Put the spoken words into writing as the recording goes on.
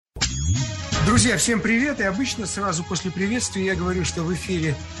Друзья, всем привет! И обычно сразу после приветствия я говорю, что в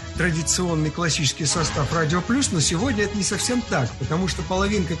эфире традиционный классический состав «Радио Плюс», но сегодня это не совсем так, потому что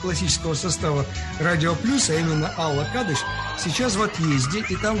половинка классического состава «Радио Плюс», а именно Алла Кадыш, сейчас в отъезде,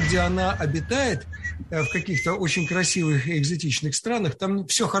 и там, где она обитает, в каких-то очень красивых и экзотичных странах, там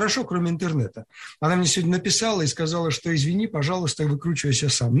все хорошо, кроме интернета. Она мне сегодня написала и сказала, что извини, пожалуйста, выкручивайся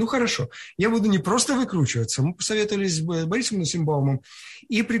сам. Ну, хорошо, я буду не просто выкручиваться. Мы посоветовались с Борисом Насимбаумом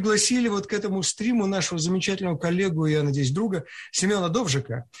и пригласили вот к этому стриму нашего замечательного коллегу, я надеюсь, друга Семёна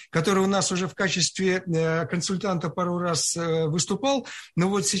Довжика, который у нас уже в качестве консультанта пару раз выступал. Но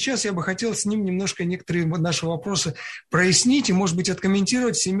вот сейчас я бы хотел с ним немножко некоторые наши вопросы прояснить и, может быть,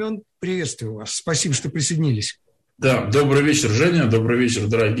 откомментировать. Семён, приветствую вас. Спасибо, что присоединились. Да, добрый вечер, Женя, добрый вечер,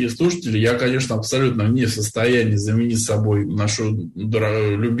 дорогие слушатели. Я, конечно, абсолютно не в состоянии заменить собой нашу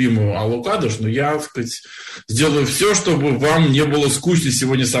любимую Аллу Кадыш, но я, так сказать, сделаю все, чтобы вам не было скучно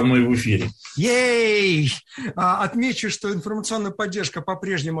сегодня со мной в эфире. Ей! Отмечу, что информационная поддержка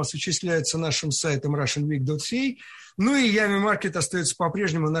по-прежнему осуществляется нашим сайтом russianweek.ca. Ну и Ями Маркет остается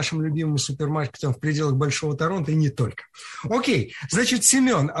по-прежнему нашим любимым супермаркетом в пределах Большого Торонто и не только. Окей, значит,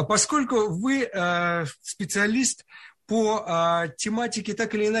 Семен, а поскольку вы специалист по тематике,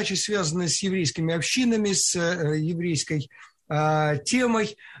 так или иначе связанной с еврейскими общинами, с еврейской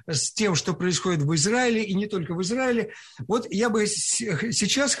темой, с тем, что происходит в Израиле и не только в Израиле, вот я бы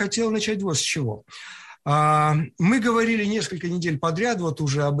сейчас хотел начать вот с чего. Мы говорили несколько недель подряд вот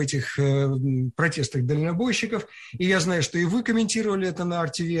уже об этих протестах дальнобойщиков, и я знаю, что и вы комментировали это на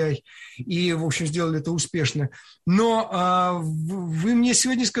RTVI, и, в общем, сделали это успешно. Но вы мне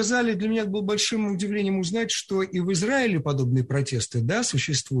сегодня сказали, для меня было большим удивлением узнать, что и в Израиле подобные протесты, да,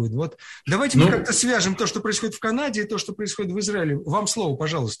 существуют. Вот давайте мы как-то свяжем то, что происходит в Канаде, и то, что происходит в Израиле. Вам слово,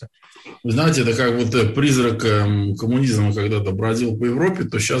 пожалуйста. Вы знаете, это как вот призрак коммунизма когда-то бродил по Европе,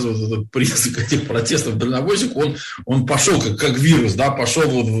 то сейчас вот этот призрак этих протестов дальнобойщик, он пошел как вирус, да,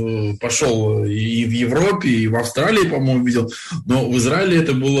 пошел и в Европе, и в Австралии, по-моему, видел. Но в Израиле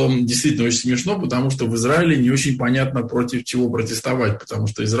это было действительно очень смешно, потому что в Израиле не очень понятно, против чего протестовать, потому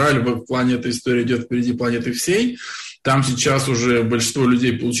что Израиль в плане этой истории идет впереди планеты всей. Там сейчас уже большинство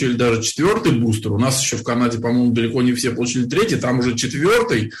людей получили даже 4-й бустер. У нас еще в Канаде, по-моему, далеко не все получили 3-й, там уже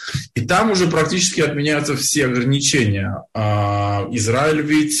 4-й. И там уже практически отменяются все ограничения. Израиль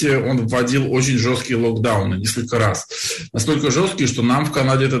ведь, он вводил очень жесткие локдауны несколько раз. Настолько жесткие, что нам в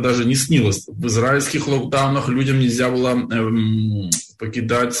Канаде это даже не снилось. В израильских локдаунах людям нельзя было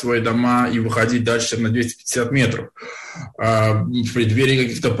покидать свои дома и выходить дальше, чем на 250 метров. В преддверии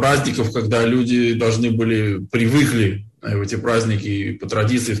каких-то праздников, когда люди привыкли в эти праздники и по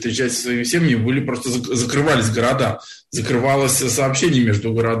традиции встречаться со своими семьями, просто закрывались города, закрывалось сообщение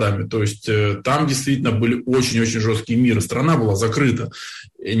между городами. То есть там действительно были очень-очень жесткие меры. Страна была закрыта.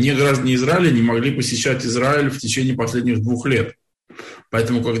 Ни граждане Израиля не могли посещать Израиль в течение последних 2 лет.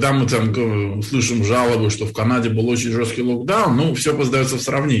 Поэтому, когда мы там слышим жалобы, что в Канаде был очень жесткий локдаун, все поздается в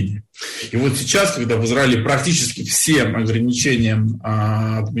сравнении. И вот сейчас, когда в Израиле практически все ограничения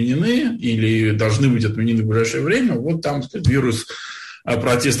отменены или должны быть отменены в ближайшее время, вот там, сказать, вирус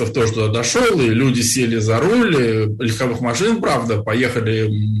протестов тоже туда дошел, и люди сели за руль легковых машин, правда, поехали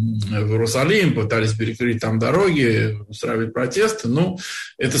в Иерусалим, пытались перекрыть там дороги, устраивать протесты.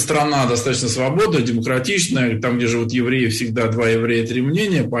 Эта страна достаточно свободная, демократичная, там, где живут евреи, всегда 2 еврея, 3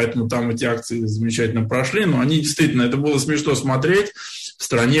 мнения, поэтому там эти акции замечательно прошли, но они действительно, это было смешно смотреть в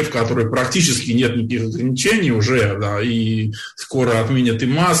стране, в которой практически нет никаких ограничений уже, да, и скоро отменят и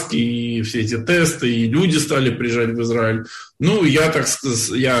маски, и все эти тесты, и люди стали приезжать в Израиль.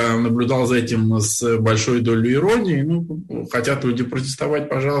 Я наблюдал за этим с большой долей иронии. Хотят люди протестовать,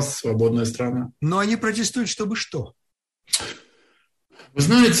 пожалуйста, свободная страна. Но они протестуют, чтобы что? Вы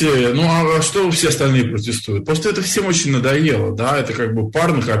знаете, а что все остальные протестуют? Просто это всем очень надоело, да, это как бы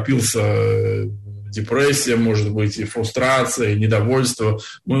пар накопился, депрессия, может быть, и фрустрация, и недовольство.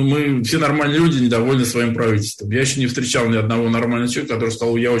 Мы все нормальные люди недовольны своим правительством. Я еще не встречал ни одного нормального человека, который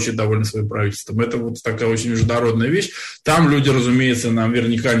сказал, я очень доволен своим правительством. Это вот такая очень международная вещь. Там люди, разумеется,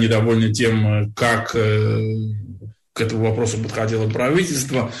 наверняка недовольны тем, как к этому вопросу подходило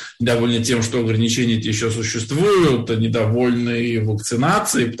правительство, недовольны тем, что ограничения эти еще существуют, недовольны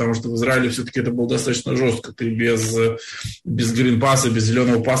вакцинацией, потому что в Израиле все-таки это было достаточно жестко. Ты без грин-пасса, без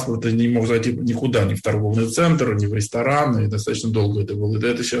зеленого паспорта не мог зайти никуда, ни в торговый центр, ни в ресторан, и достаточно долго это было. И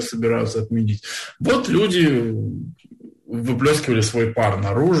это сейчас собираются отменить. Вот люди выплескивали свой пар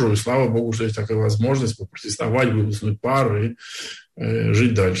наружу, и слава богу, что есть такая возможность попротестовать, выплеснуть пар и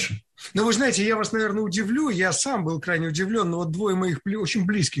жить дальше. Ну, вы знаете, я вас, наверное, удивлю. Я сам был крайне удивлен, но вот 2 моих очень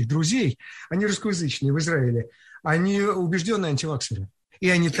близких друзей, они русскоязычные в Израиле, они убежденные антиваксеры. и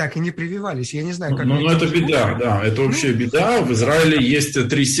они так и не прививались. Я не знаю, как... Ну, это беда, да, это вообще беда. В Израиле есть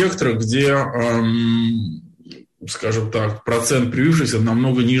 3 сектора, где, скажем так, процент привившихся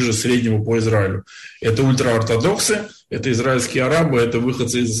намного ниже среднего по Израилю. Это ультраортодоксы, это израильские арабы, это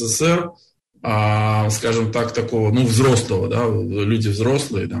выходцы из СССР, скажем так, такого, взрослого, да, люди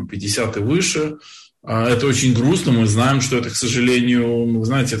взрослые, там, 50 и выше. Это очень грустно, мы знаем, что это, к сожалению, вы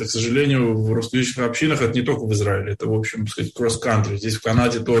знаете, это, к сожалению, в русскоязычных общинах, это не только в Израиле, это, в общем, так сказать, кросс-кантри. Здесь в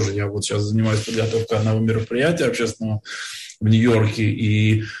Канаде тоже, я вот сейчас занимаюсь подготовкой одного мероприятия общественного в Нью-Йорке,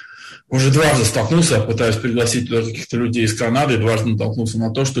 и уже дважды столкнулся, я пытаюсь пригласить туда каких-то людей из Канады, дважды натолкнулся на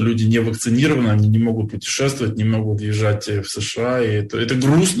то, что люди не вакцинированы, они не могут путешествовать, не могут въезжать в США, и это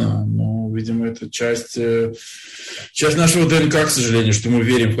грустно, но, видимо, это часть нашего ДНК, к сожалению, что мы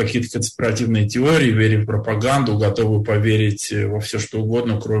верим в какие-то конспиративные теории, верим в пропаганду, готовы поверить во все, что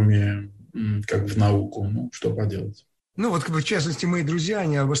угодно, кроме как в науку. Что поделать. Вот, в частности, мои друзья,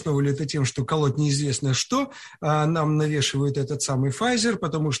 они обосновывали это тем, что колоть неизвестно что, нам навешивают этот самый Pfizer,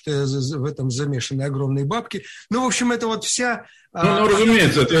 потому что в этом замешаны огромные бабки. В общем, это вот вся...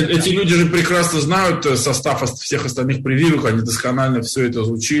 разумеется, эти люди же прекрасно знают состав всех остальных прививок, они досконально все это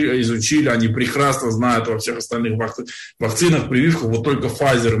изучили, они прекрасно знают во всех остальных вакцинах, прививках, вот только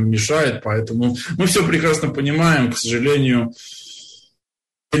Pfizer им мешает, поэтому мы все прекрасно понимаем, к сожалению...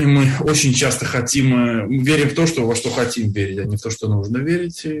 Мы очень часто верим в то, во что хотим верить, а не в то, что нужно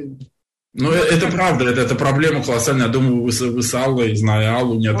верить. Но это правда, это проблема колоссальная. Я думаю, вы с Аллой, зная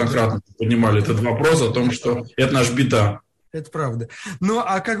Аллу, неоднократно поднимали этот вопрос о том, что это наша беда. Это правда.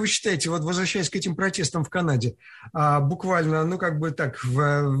 А как вы считаете, вот возвращаясь к этим протестам в Канаде, буквально,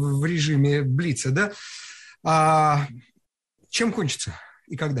 в режиме блица, да, чем кончится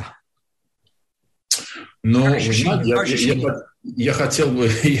и когда? Я хотел бы,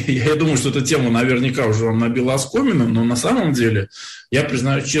 я думаю, что эта тема наверняка уже вам набила оскомину, но на самом деле, я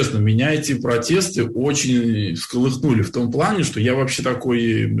признаюсь честно, меня эти протесты очень всколыхнули в том плане, что я вообще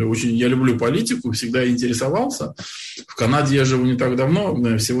я люблю политику, всегда интересовался. В Канаде я живу не так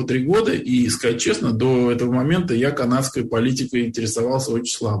давно, всего 3 года, и, сказать честно, до этого момента я канадской политикой интересовался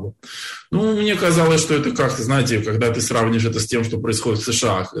очень слабо. Мне казалось, что это как-то, знаете, когда ты сравнишь это с тем, что происходит в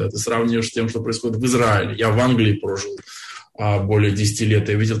США, когда ты сравниваешь с тем, что происходит в Израиле. Я в Англии прожил более 10 лет.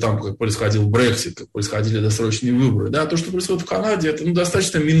 Я видел там, как происходил Брексит, как происходили досрочные выборы. Да, то, что происходит в Канаде, это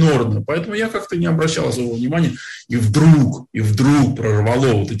достаточно минорно. Поэтому я как-то не обращал особого внимания. И вдруг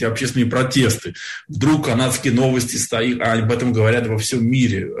прорвало вот эти общественные протесты. Вдруг канадские новости об этом говорят во всем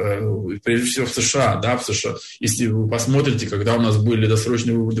мире. Прежде всего в США. Да, в США. Если вы посмотрите, когда у нас были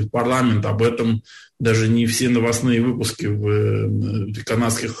досрочные выборы в парламент, об этом даже не все новостные выпуски в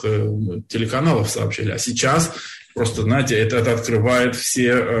канадских телеканалах сообщали. А сейчас просто, знаете, это открывает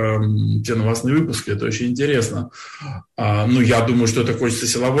все новостные выпуски, это очень интересно. Я думаю, что это кончится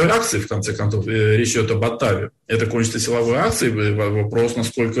силовой акцией, в конце концов. Речь идет об Оттаве. Это кончится силовой акцией. Вопрос,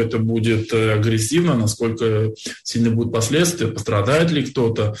 насколько это будет агрессивно, насколько сильны будут последствия, пострадает ли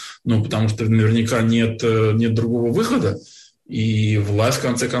кто-то. Потому что наверняка нет другого выхода. И власть, в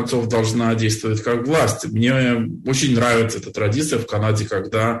конце концов, должна действовать как власть. Мне очень нравится эта традиция в Канаде,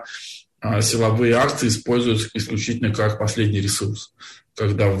 когда силовые акции используются исключительно как последний ресурс.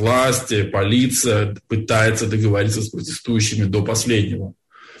 Когда власть, полиция пытается договориться с протестующими до последнего.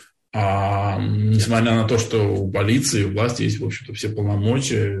 Несмотря на то, что у полиции и у власти есть, в общем-то, все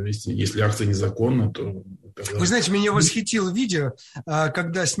полномочия, если акция незаконна, то... Вы знаете, меня восхитило видео,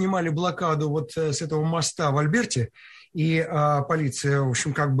 когда снимали блокаду вот с этого моста в Альберте, и полиция, в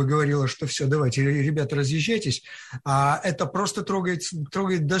общем, говорила, что все, давайте, ребята, разъезжайтесь. Это просто трогает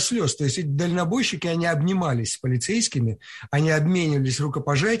до слез. То есть эти дальнобойщики, они обнимались с полицейскими, они обменивались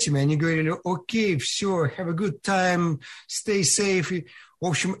рукопожатиями, они говорили: окей, все, have a good time, stay safe. И, в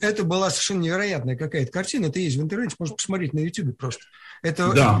общем, это была совершенно невероятная какая-то картина. Это есть в интернете, можно посмотреть на YouTube просто. Это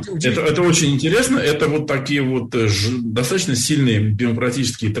очень интересно. Это вот такие вот достаточно сильные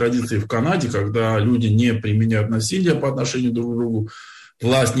демократические традиции в Канаде, когда люди не применяют насилие по отношению друг к другу,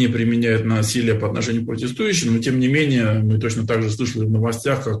 власть не применяет насилие по отношению к протестующим, но тем не менее мы точно так же слышали в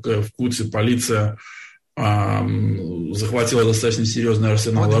новостях, как в Кутсе полиция захватила достаточно серьезный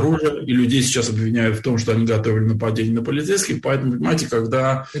арсенал оружия, и людей сейчас обвиняют в том, что они готовили нападение на полицейских. Поэтому, понимаете,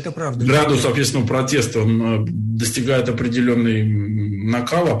 когда градус общественного протеста достигает определенной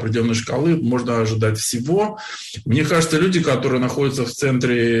накала, определенной шкалы, можно ожидать всего. Мне кажется, люди, которые находятся в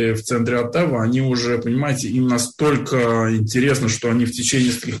центре Оттавы, они уже, понимаете, им настолько интересно, что они в течение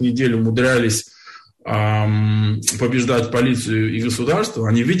нескольких недель умудрялись побеждать полицию и государство.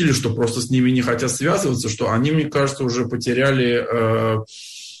 Они видели, что просто с ними не хотят связываться, что они, мне кажется, уже потеряли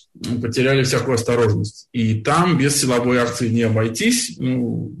потеряли всякую осторожность. И там без силовой акции не обойтись,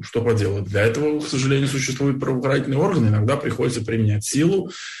 ну, что поделать. Для этого, к сожалению, существуют правоохранительные органы, иногда приходится применять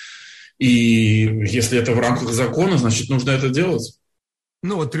силу. И если это в рамках закона, значит, нужно это делать.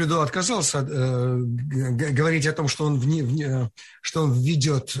 Ну, вот Трюдо отказался говорить о том, что он введет, что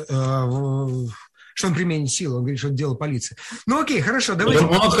он применит силу. Он говорит, что это дело полиции. Ну, окей, хорошо. Давайте.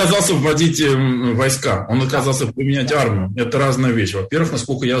 Он отказался вводить войска, он отказался применять армию. Это разная вещь. Во-первых,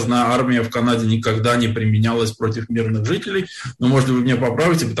 насколько я знаю, армия в Канаде никогда не применялась против мирных жителей. Но, может быть, вы меня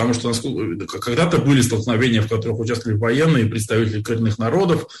поправите, потому что когда-то были столкновения, в которых участвовали военные, представители коренных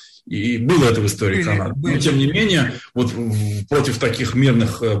народов. И было это в истории Канады. Но, тем не менее, вот против таких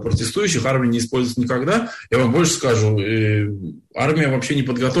мирных протестующих армия не используется никогда. Я вам больше скажу, армия вообще не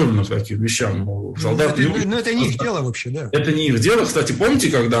подготовлена к таким вещам. Солдаты но это не их дело вообще, да. Это не их дело. Кстати, помните,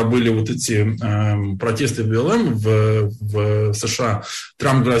 когда были вот эти протесты в БЛМ в США,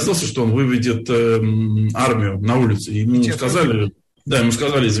 Трамп грозился, что он выведет армию на улицу. И ему сказали... Да, ему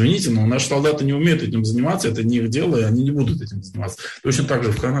сказали, извините, но наши солдаты не умеют этим заниматься, это не их дело, и они не будут этим заниматься. Точно так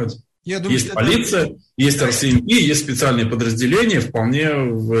же в Канаде. Есть полиция, есть РСМП, есть специальные подразделения. Вполне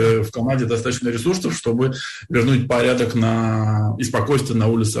в Канаде достаточно ресурсов, чтобы вернуть порядок и спокойствие на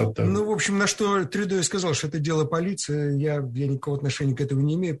улице. Ну, в общем, на что Трюдо и сказал, что это дело полиции. Я никакого отношения к этому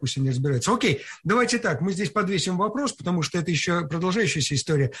не имею, пусть они разбираются. Окей, давайте так, мы здесь подвесим вопрос, потому что это еще продолжающаяся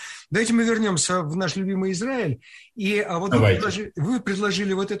история. Давайте мы вернемся в наш любимый Израиль. И вот вы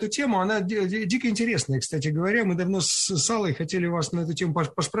предложили вот эту тему, она дико интересная, кстати говоря. Мы давно с Аллой хотели вас на эту тему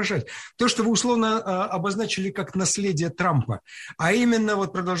поспрашивать. То, что вы условно обозначили как наследие Трампа, а именно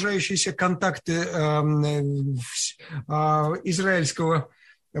вот продолжающиеся контакты израильского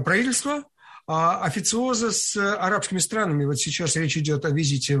правительства, официоза с арабскими странами. Вот сейчас речь идет о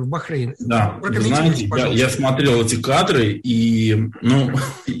визите в Бахрейн. Да, вы знаете, я смотрел эти кадры, и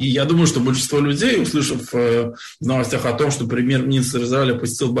я думаю, что большинство людей, услышав в новостях о том, что премьер-министр Израиля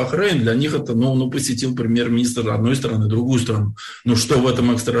посетил Бахрейн, для них это, посетил премьер-министр одной страны, другую страну. Ну, что в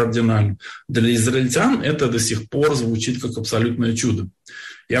этом экстраординарно? Для израильтян это до сих пор звучит как абсолютное чудо.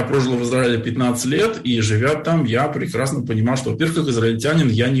 Я прожил в Израиле 15 лет, и, живя там, я прекрасно понимал, что, во-первых, как израильтянин,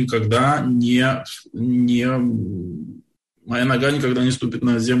 я никогда моя нога никогда не ступит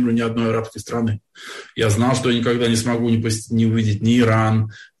на землю ни одной арабской страны. Я знал, что я никогда не смогу не увидеть ни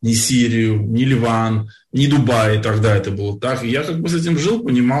Иран, ни Сирию, ни Ливан, ни Дубай, тогда это было так. И я как бы с этим жил,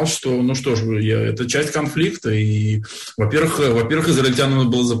 понимал, что, это часть конфликта, и, во-первых,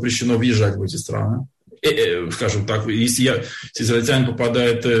 израильтянам было запрещено въезжать в эти страны. Скажем так, если израильтянин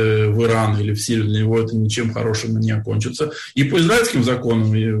попадает в Иран или в Сирию, для него это ничем хорошим не окончится. И по израильским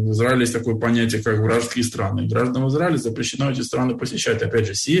законам в Израиле есть такое понятие, как вражеские страны. Гражданам Израиля запрещено эти страны посещать. Опять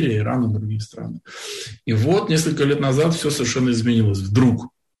же, Сирия, Иран и другие страны. И вот несколько лет назад все совершенно изменилось.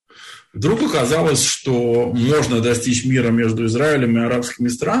 Вдруг оказалось, что можно достичь мира между Израилем и арабскими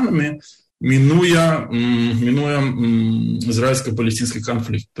странами, минуя израильско-палестинский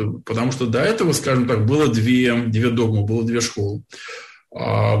конфликт. Потому что до этого, скажем так, было две догмы, было две школы.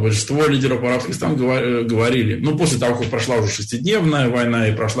 Большинство лидеров арабских стран говорили, после того, как прошла уже шестидневная война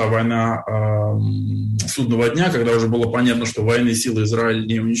и прошла война судного дня, когда уже было понятно, что военные силы Израиля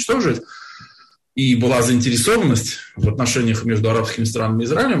не уничтожить, и была заинтересованность в отношениях между арабскими странами и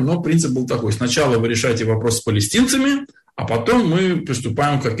Израилем, но принцип был такой. Сначала вы решаете вопрос с палестинцами, а потом мы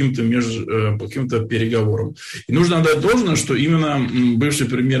приступаем к каким-то переговорам. И нужно отдать должное, что именно бывший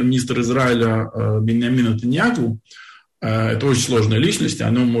премьер-министр Израиля Биньямин Нетаньяху, это очень сложная личность,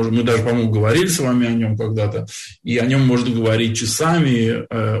 мы даже, по-моему, говорили с вами о нем когда-то, и о нем можно говорить часами,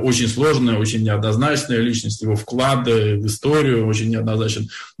 очень сложная, очень неоднозначная личность, его вклад в историю очень неоднозначен,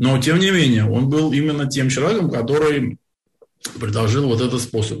 но, тем не менее, он был именно тем человеком, который предложил вот этот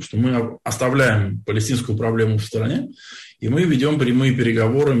способ, что мы оставляем палестинскую проблему в стороне, и мы ведем прямые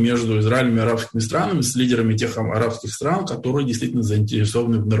переговоры между Израилем и арабскими странами с лидерами тех арабских стран, которые действительно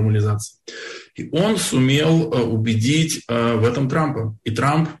заинтересованы в нормализации. И он сумел убедить в этом Трампа. И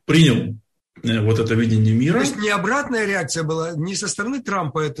Трамп принял вот это видение мира. То есть не обратная реакция была, не со стороны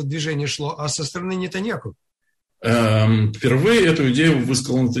Трампа это движение шло, а со стороны Нетаньяху? Впервые эту идею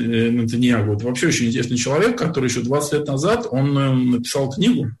высказал Нетаньяху. Это вообще очень интересный человек, который еще 20 лет назад он написал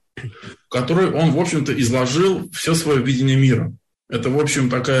книгу, в которой он, в общем-то, изложил все свое видение мира. Это, в общем,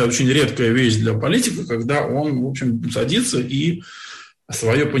 такая очень редкая вещь для политика, когда он, в общем, садится и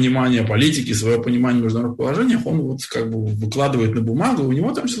свое понимание политики, свое понимание международных положений, он вот как бы выкладывает на бумагу. У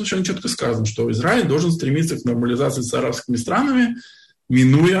него там совершенно четко сказано, что Израиль должен стремиться к нормализации с арабскими странами,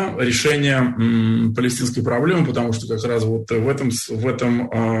 минуя решение палестинской проблемы, потому что как раз вот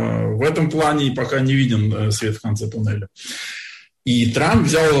в этом плане пока не виден свет в конце туннеля. И Трамп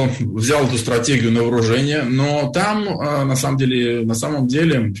взял эту стратегию на вооружение, но там, на самом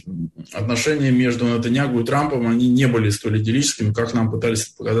деле, отношения между Нетаньяху и Трампом, они не были столь идиллическими, как нам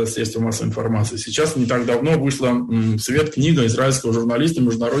пытались показать средства массовой информации. Сейчас не так давно вышла в свет книга израильского журналиста,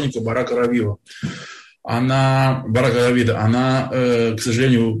 международника Барака Равида. Она, к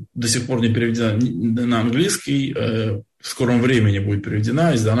сожалению, до сих пор не переведена на английский, в скором времени будет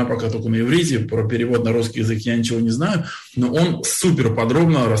переведена, издана пока только на иврите, про перевод на русский язык я ничего не знаю, но он супер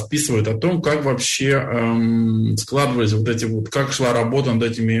подробно расписывает о том, как вообще складывались как шла работа над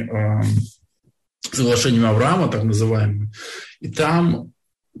этими соглашениями Авраама, так называемыми. И там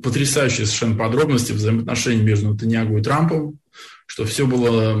потрясающие совершенно подробности взаимоотношений между Нетаньяху и Трампом, что все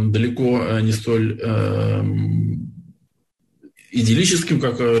было далеко не столь идиллическим,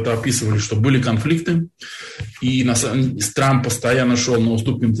 как это описывали, что были конфликты, и Трамп постоянно шел на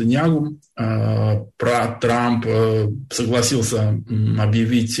уступки Нетаньяху. Трамп согласился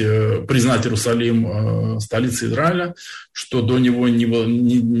признать Иерусалим столицей Израиля, что до него не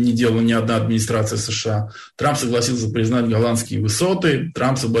делала ни одна администрация США. Трамп согласился признать голландские высоты,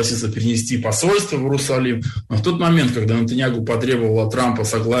 Трамп согласился перенести посольство в Иерусалим. Но в тот момент, когда Нетаньяху потребовал от Трампа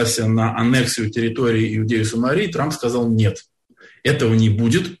согласия на аннексию территории Иудеи и Самарии, Трамп сказал нет. Этого не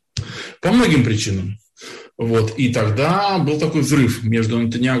будет по многим причинам. И тогда был такой взрыв между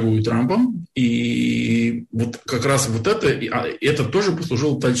Нетаньяху и Трампом. И вот как раз это тоже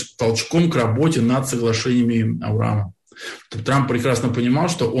послужило толчком к работе над соглашениями Авраама. Трамп прекрасно понимал,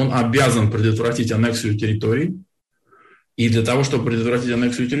 что он обязан предотвратить аннексию территорий. И для того, чтобы предотвратить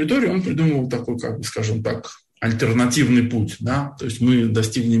аннексию территории, он придумал такой, скажем так, альтернативный путь. Да? То есть мы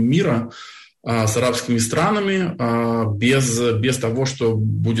достигнем мира с арабскими странами без того, что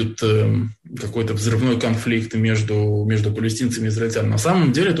будет какой-то взрывной конфликт между палестинцами и израильтянами. На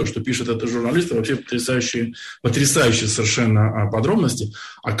самом деле, то, что пишет этот журналист, вообще потрясающие совершенно подробности.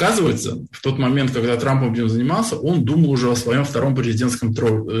 Оказывается, в тот момент, когда Трамп этим занимался, он думал уже о своем втором президентском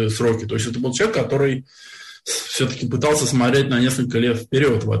сроке. То есть это был человек, который все-таки пытался смотреть на несколько лет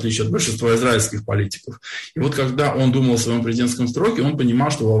вперед, в отличие от большинства израильских политиков. И вот когда он думал о своем президентском сроке, он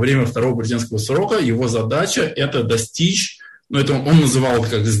понимал, что во время второго президентского срока его задача – это достичь, это он называл это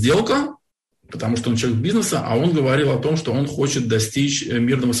как сделка, потому что он человек бизнеса, а он говорил о том, что он хочет достичь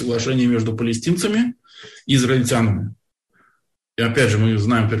мирного соглашения между палестинцами и израильтянами. И опять же, мы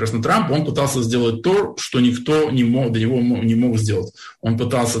знаем прекрасно Трампа, он пытался сделать то, что никто до него не мог сделать. Он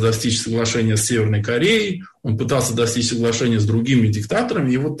пытался достичь соглашения с Северной Кореей, он пытался достичь соглашения с другими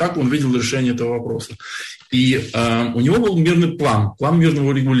диктаторами, и вот так он видел решение этого вопроса. И у него был мирный план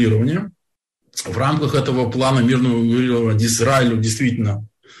мирного регулирования. В рамках этого плана мирного регулирования Израилю действительно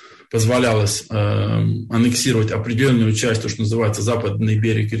позволялось аннексировать определенную часть, то, что называется западный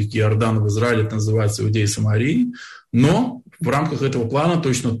берег реки Иордан в Израиле, это называется Иудея и Самарии, но в рамках этого плана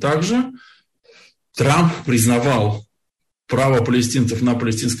точно так же Трамп признавал право палестинцев на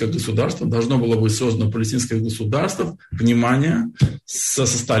палестинское государство. Должно было быть создано палестинское государство, внимание, со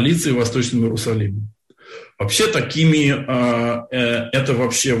столицей в Восточном Иерусалиме. Вообще это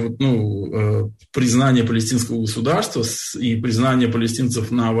вообще признание палестинского государства и признание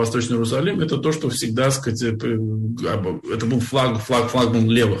палестинцев на Восточный Иерусалим, это то, что всегда, это был флагман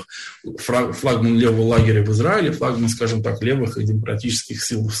левого лагеря в Израиле, флагман, скажем так, левых и демократических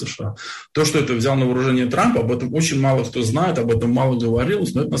сил в США. То, что это взял на вооружение Трамп, об этом очень мало кто знает, об этом мало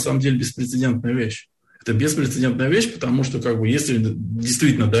говорилось, но это на самом деле беспрецедентная вещь. Это беспрецедентная вещь, потому что если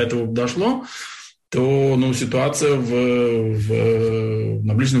действительно до этого дошло, то ситуация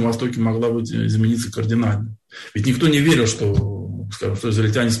на Ближнем Востоке могла измениться кардинально. Ведь никто не верил, что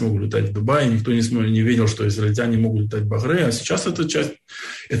израильтяне смогут летать в Дубае, никто не верил, что израильтяне могут летать в Бахрейн, а сейчас это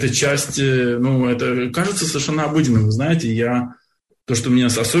кажется совершенно обыденным. Вы знаете, то, что меня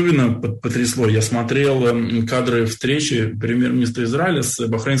особенно потрясло, я смотрел кадры встречи премьер-министра Израиля с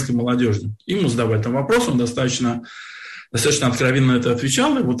бахрейнской молодежью. Ему задавали там вопрос, он достаточно откровенно это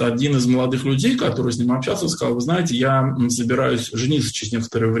отвечал. И вот один из молодых людей, который с ним общался, сказал: вы знаете, я собираюсь жениться через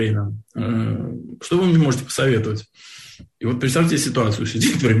некоторое время. Что вы мне можете посоветовать? И вот представьте ситуацию.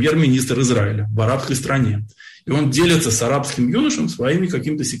 Сидит премьер-министр Израиля в арабской стране. И он делится с арабским юношем своими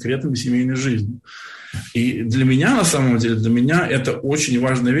какими-то секретами семейной жизни. И для меня, на самом деле, это очень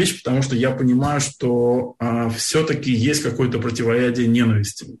важная вещь, потому что я понимаю, что все-таки есть какое-то противоядие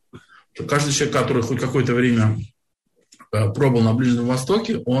ненависти. Что каждый человек, который хоть какое-то время пробыл на Ближнем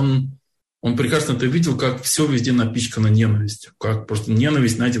Востоке, он прекрасно это видел, как все везде напичкано ненавистью, как просто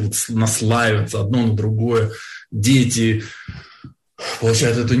ненависть, знаете, наслаивается одно на другое. Дети,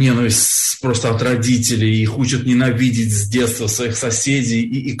 получают эту ненависть просто от родителей, их учат ненавидеть с детства своих соседей,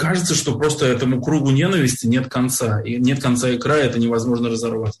 и кажется, что просто этому кругу ненависти нет конца, и нет конца и края, это невозможно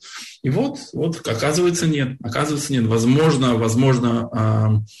разорвать. И вот оказывается, нет.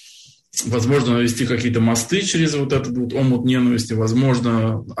 Возможно, навести какие-то мосты через вот этот вот омут ненависти,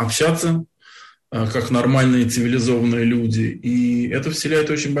 возможно, общаться как нормальные цивилизованные люди. И это вселяет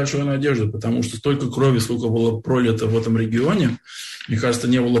очень большую надежду, потому что столько крови, сколько было пролито в этом регионе, мне кажется,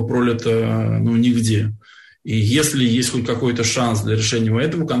 не было пролито нигде. И если есть хоть какой-то шанс для решения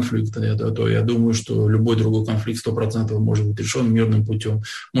этого конфликта, то я думаю, что любой другой конфликт 100% может быть решен мирным путем.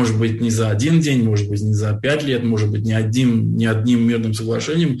 Может быть, не за один день, может быть, не за 5 лет, может быть, не одним мирным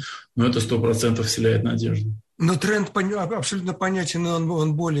соглашением, но это 100% вселяет надежду. Но тренд абсолютно понятен,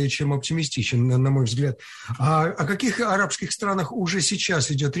 он более чем оптимистичен, на мой взгляд. О каких арабских странах уже сейчас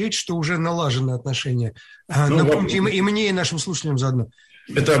идет речь, что уже налажены отношения? Напомните и мне, и нашим слушателям заодно.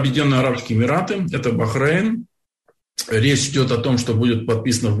 Это Объединенные Арабские Эмираты, это Бахрейн. Речь идет о том, что будет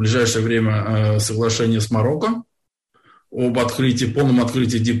подписано в ближайшее время соглашение с Марокко об полном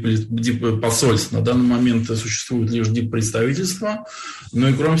открытии посольств. На данный момент существует лишь диппредставительство. Но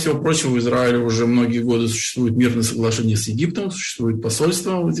и, кроме всего прочего, в Израиле уже многие годы существует мирное соглашение с Египтом, существует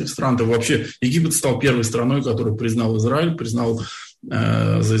посольство этих стран. Вообще Египет стал первой страной, которая признал Израиль, признал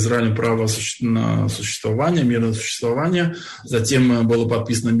за Израилем право на существование, мирное существование. Затем было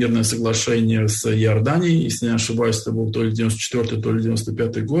подписано мирное соглашение с Иорданией. Если не ошибаюсь, это был то ли 94-й, то ли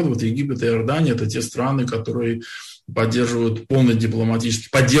 95-й год. Вот Египет и Иордания – это те страны, которые поддерживали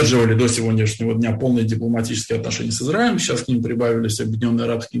до сегодняшнего дня полные дипломатические отношения с Израилем. Сейчас к ним прибавились Объединенные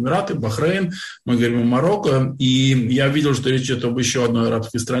Арабские Эмираты, Бахрейн, мы говорим о Марокко. И я видел, что речь идет об еще одной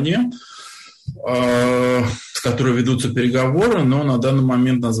арабской стране, с которой ведутся переговоры, но на данный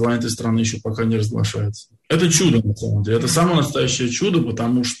момент название этой страны еще пока не разглашается. Это чудо, на самом деле. Это самое настоящее чудо,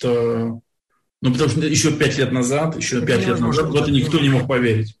 потому что еще 5 лет назад в это никто не мог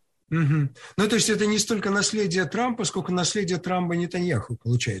поверить. Угу. То есть это не столько наследие Трампа, сколько наследие Трампа Нетаньяху,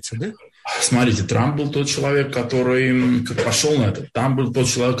 получается, да? Смотрите, Трамп был тот человек, который пошел на это. Трамп был тот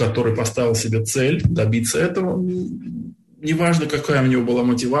человек, который поставил себе цель добиться этого. Неважно, какая у него была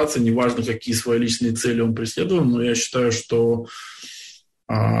мотивация, неважно, какие свои личные цели он преследовал, но я считаю, что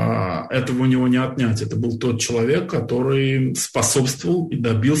этого у него не отнять. Это был тот человек, который способствовал и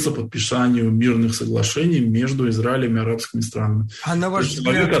добился подписанию мирных соглашений между Израилем и арабскими странами. А на ваш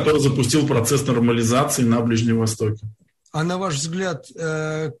человек, который запустил процесс нормализации на Ближнем Востоке. А на ваш взгляд,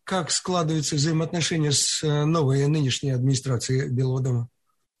 как складываются взаимоотношения с новой нынешней администрацией Белого дома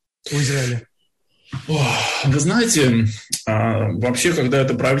у Израиля? Вы знаете, вообще, когда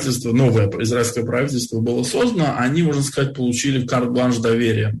это правительство, новое израильское правительство было создано, они, можно сказать, получили карт-бланш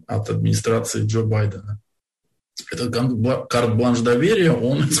доверия от администрации Джо Байдена. Этот карт-бланш доверия,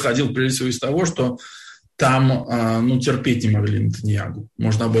 он исходил прежде всего из того, что там терпеть не могли Нетаньяху.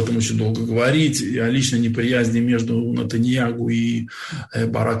 Можно об этом очень долго говорить, и о личной неприязни между Нетаньяху и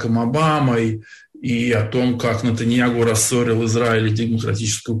Бараком Обамой, и о том, как Нетаньяху рассорил Израиль и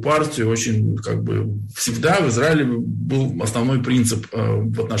демократическую партию. Очень всегда в Израиле был основной принцип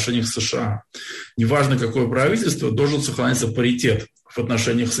в отношениях с США. Неважно, какое правительство, должен сохраняться паритет в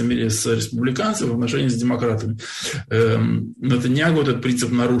отношениях с республиканцами, в отношениях с демократами. Нетаньяху этот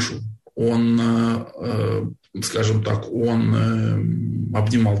принцип нарушил. Он, скажем так, он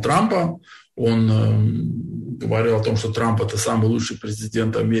обнимал Трампа, он говорил о том, что Трамп – это самый лучший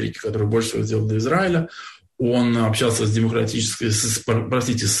президент Америки, который больше всего сделал для Израиля. Он общался с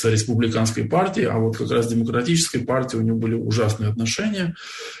республиканской партией, а вот как раз с демократической партией у него были ужасные отношения.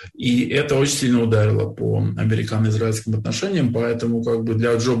 И это очень сильно ударило по американо-израильским отношениям. Поэтому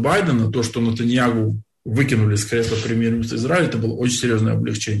для Джо Байдена то, что Нетаньяху выкинули с кресла премьер-министра Израиля, это было очень серьезное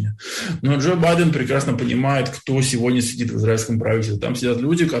облегчение. Но Джо Байден прекрасно понимает, кто сегодня сидит в израильском правительстве. Там сидят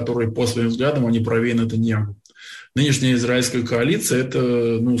люди, которые по своим взглядам, они правее Нетаньяху. Нынешняя израильская коалиция –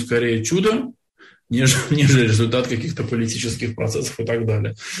 это, скорее чудо, нежели результат каких-то политических процессов и так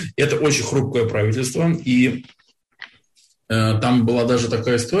далее. Это очень хрупкое правительство, и там была даже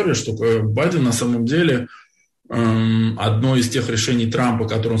такая история, что Байден на самом деле одно из тех решений Трампа,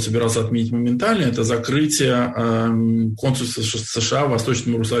 которое он собирался отменить моментально, это закрытие консульства США в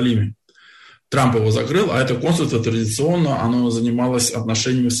Восточном Иерусалиме. Трамп его закрыл, а это консульство традиционно, оно занималось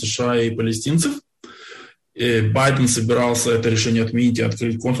отношениями США и палестинцев. И Байден собирался это решение отменить и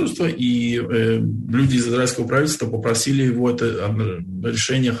открыть консульство, и люди из израильского правительства попросили его это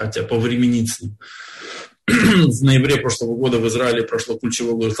решение хотя повременить с ним. В ноябре прошлого года в Израиле прошло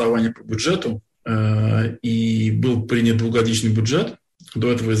ключевое голосование по бюджету, и был принят двухгодичный бюджет, До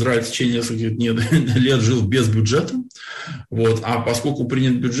этого Израиль в течение нескольких лет жил без бюджета. Вот. А поскольку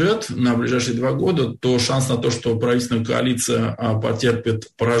принят бюджет на ближайшие 2 года, то шанс на то, что правительственная коалиция потерпит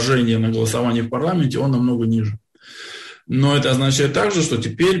поражение на голосовании в парламенте, он намного ниже. Но это означает также, что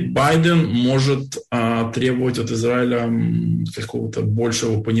теперь Байден может требовать от Израиля какого-то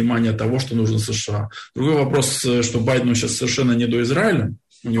большего понимания того, что нужно США. Другой вопрос, что Байдену сейчас совершенно не до Израиля.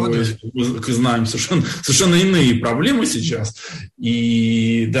 У него есть, как знаем, совершенно иные проблемы сейчас.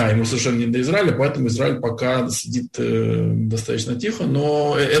 И да, ему совершенно не до Израиля, поэтому Израиль пока сидит достаточно тихо,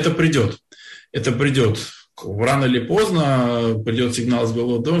 но это придет. Это придет. Рано или поздно придет сигнал с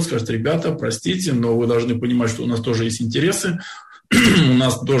Белого дома, скажет: ребята, простите, но вы должны понимать, что у нас тоже есть интересы, у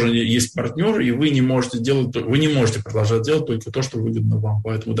нас тоже есть партнер, и вы не можете продолжать делать только то, что выгодно вам.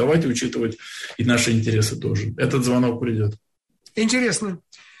 Поэтому давайте учитывать и наши интересы тоже. Этот звонок придет. Интересно.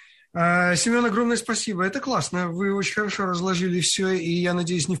 Семен, огромное спасибо. Это классно. Вы очень хорошо разложили все, и я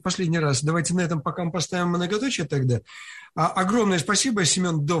надеюсь, не в последний раз. Давайте на этом пока мы поставим многоточие тогда. Огромное спасибо.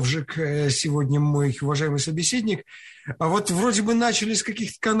 Семён Довжик сегодня мой уважаемый собеседник. А вот вроде бы начали с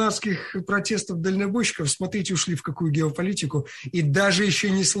каких-то канадских протестов дальнобойщиков. Смотрите, ушли в какую геополитику. И даже еще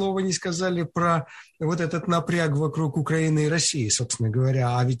ни слова не сказали про вот этот напряг вокруг Украины и России, собственно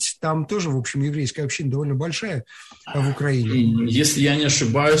говоря. А ведь там тоже, в общем, еврейская община довольно большая в Украине. Если я не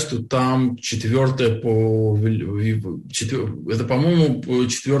ошибаюсь, то там это, по-моему,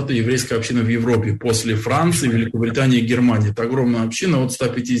 4-я еврейская община в Европе после Франции, Великобритании и Германии. Это огромная община, от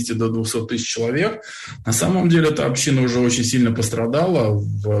 150 до 200 тысяч человек. На самом деле эта община уже очень сильно пострадала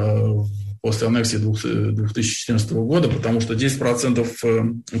после аннексии 2014 года, потому что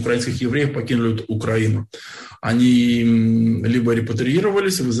 10% украинских евреев покинули Украину. Они либо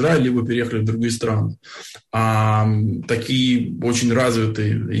репатриировались в Израиль, либо переехали в другие страны. А такие очень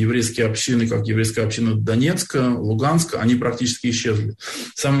развитые еврейские общины, как еврейская община Донецка, Луганска, они практически исчезли. На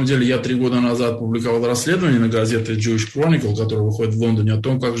самом деле, я 3 года назад публиковал расследование на газете Jewish Chronicle, которая выходит в Лондоне, о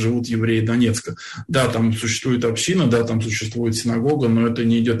том, как живут евреи Донецка. Да, там существует община, да, там существует синагога, но это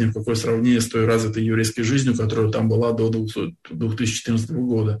не идет ни в какое сравнение с той развитой еврейской жизнью, которая там была до 2014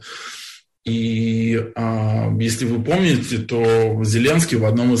 года. И если вы помните, то Зеленский в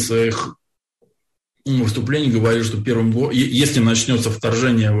одном из своих выступлений говорил, что если начнется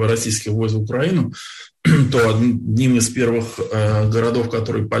вторжение российских войск в Украину, то одним из первых городов,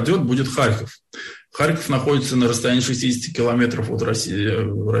 который падет, будет Харьков. Харьков находится на расстоянии 60 километров от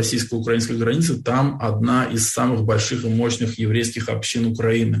российско-украинской границы. Там одна из самых больших и мощных еврейских общин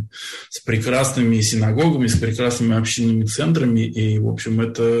Украины с прекрасными синагогами, с прекрасными общинными центрами. И, в общем,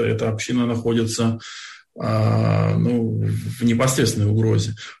 эта община находится в непосредственной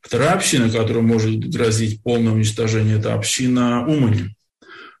угрозе. Вторая община, которая может грозить полное уничтожение, это община Умани.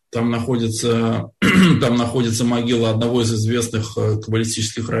 Там находится могила одного из известных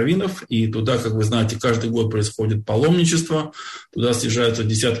каббалистических раввинов, и туда, как вы знаете, каждый год происходит паломничество. Туда съезжаются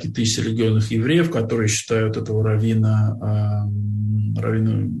десятки тысяч религиозных евреев, которые считают этого раввина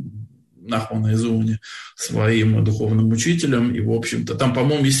Нахмана из Умани своим духовным учителем. И, в общем-то, там,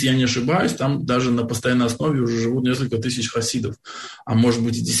 по-моему, если я не ошибаюсь, там даже на постоянной основе уже живут несколько тысяч хасидов, а может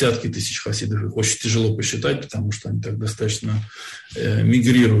быть и десятки тысяч хасидов. Их очень тяжело посчитать, потому что они так достаточно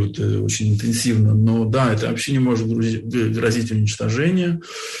мигрируют очень интенсивно. Но да, это вообще не может грозить уничтожение.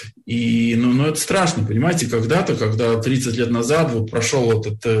 Но это страшно, понимаете, когда 30 лет назад прошел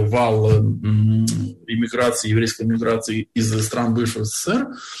этот вал еврейской миграции из стран бывшего СССР,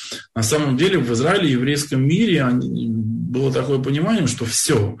 на самом деле в Израиле и еврейском мире было такое понимание, что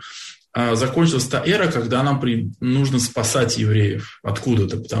все, закончилась та эра, когда нам нужно спасать евреев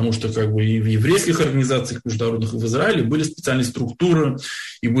откуда-то, потому что и в еврейских организациях международных, и в Израиле были специальные структуры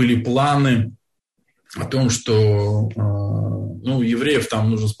и были планы о том, что евреев там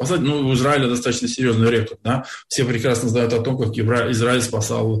нужно спасать. У Израиля достаточно серьезный рекорд. Да? Все прекрасно знают о том, как Израиль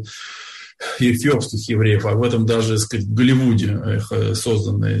спасал эфиопских евреев, а в этом даже, в Голливуде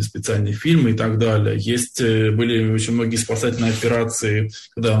созданы специальные фильмы и так далее. Были очень многие спасательные операции,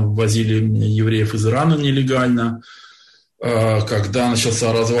 когда возили евреев из Ирана нелегально. Когда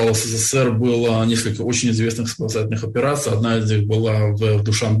начался развал СССР, было несколько очень известных спасательных операций. Одна из них была в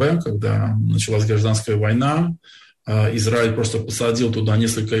Душанбе, когда началась гражданская война. Израиль просто посадил туда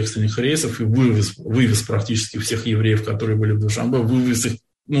несколько экстренных рейсов и вывез практически всех евреев, которые были в Душанбе, вывез их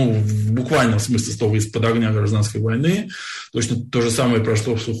в буквальном смысле слова из-под огня гражданской войны. Точно то же самое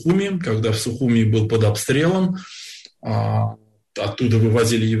прошло в Сухуми, когда в Сухуми был под обстрелом. оттуда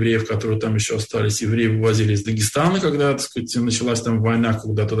вывозили евреев, которые там еще остались. Евреи вывозили из Дагестана, когда, так сказать, началась там война,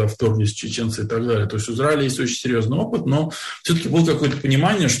 когда туда вторглись чеченцы и так далее. То есть у Израиля есть очень серьезный опыт, но все-таки было какое-то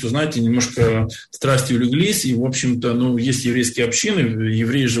понимание, что, знаете, немножко страсти улеглись, и, в общем-то, ну, есть еврейские общины,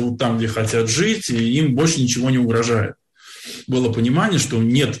 евреи живут там, где хотят жить, и им больше ничего не угрожает. Было понимание, что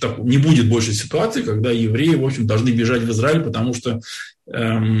не будет больше ситуации, когда евреи, в общем, должны бежать в Израиль, потому что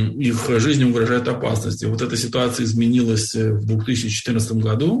их жизни угрожает опасность. И вот эта ситуация изменилась в 2014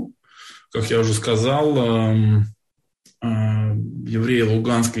 году. Как я уже сказал, евреи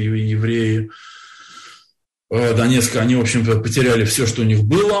Луганска и евреи Донецка, они, в общем-то, потеряли все, что у них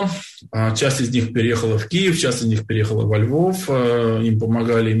было. Часть из них переехала в Киев, часть из них переехала во Львов. Им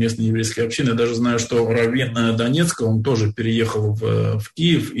помогали местные еврейские общины. Я даже знаю, что раввин Донецка, он тоже переехал в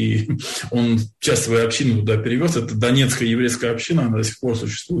Киев, и он часть своей общины туда перевез. Это Донецкая еврейская община, она до сих пор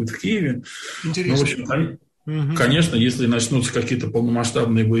существует в Киеве. Интересно. Ну, в общем, конечно, если начнутся какие-то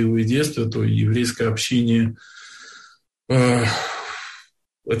полномасштабные боевые действия, то еврейской общине...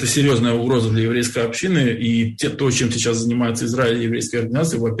 Это серьезная угроза для еврейской общины, и то, чем сейчас занимается Израиль и еврейская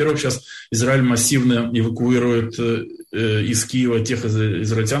организация, во-первых, сейчас Израиль массивно эвакуирует из Киева тех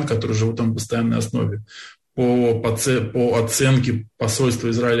израильтян, которые живут там на постоянной основе. По оценке посольства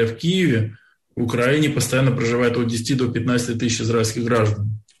Израиля в Киеве, в Украине постоянно проживает от 10 до 15 тысяч израильских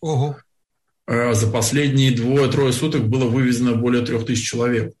граждан. Ого. За последние 2-3 суток было вывезено более 3000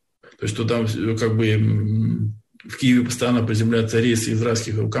 человек. То есть туда как бы... В Киеве постоянно приземляются рейсы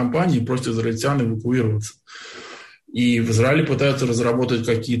израильских компаний, и просят израильтян эвакуироваться. И в Израиле пытаются разработать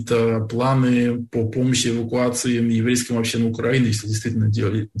какие-то планы по помощи эвакуации еврейским общинам Украины, если действительно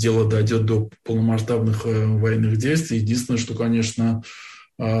дело дойдет до полномасштабных военных действий. Единственное, что, конечно,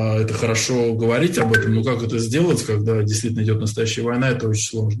 это хорошо говорить об этом, но как это сделать, когда действительно идет настоящая война, это очень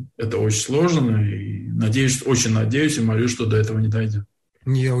сложно. Это очень сложно, и очень надеюсь и молюсь, что до этого не дойдет.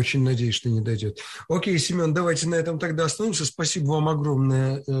 Я очень надеюсь, что не дойдет. Окей, Семен, давайте на этом тогда остановимся. Спасибо вам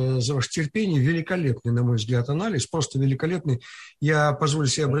огромное за ваше терпение. Великолепный, на мой взгляд, анализ, просто великолепный. Я позволю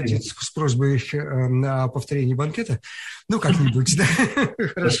себе обратиться с просьбой на повторение банкета. Ну, как-нибудь, да?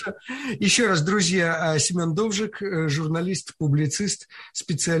 Хорошо. Еще раз, друзья, Семён Довжик, журналист, публицист,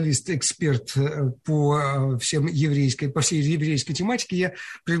 специалист, эксперт по всей еврейской тематике. Я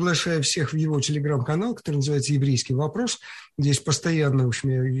приглашаю всех в его телеграм-канал, который называется «Еврейский вопрос». Здесь постоянно, в общем,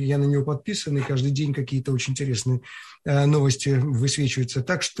 я на него подписан, и каждый день какие-то очень интересные новости высвечиваются.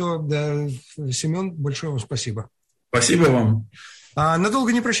 Так что, да, Семен, большое вам спасибо. Спасибо вам.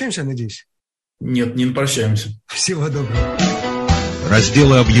 Надолго не прощаемся, надеюсь? Нет, не прощаемся. Всего доброго.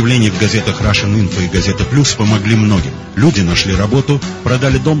 Разделы объявлений в газетах Russian Info и Газета Плюс помогли многим. Люди нашли работу,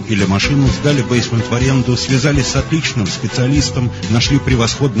 продали дом или машину, сдали бейсмент в аренду, связались с отличным специалистом, нашли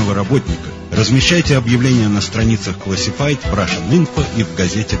превосходного работника. Размещайте объявления на страницах Classified, в Russian Info и в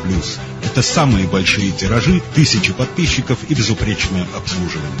Газете Плюс. Это самые большие тиражи, 1000 подписчиков и безупречное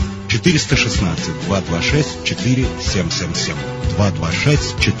обслуживание. 416-226-4777.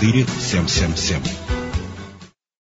 226-4777.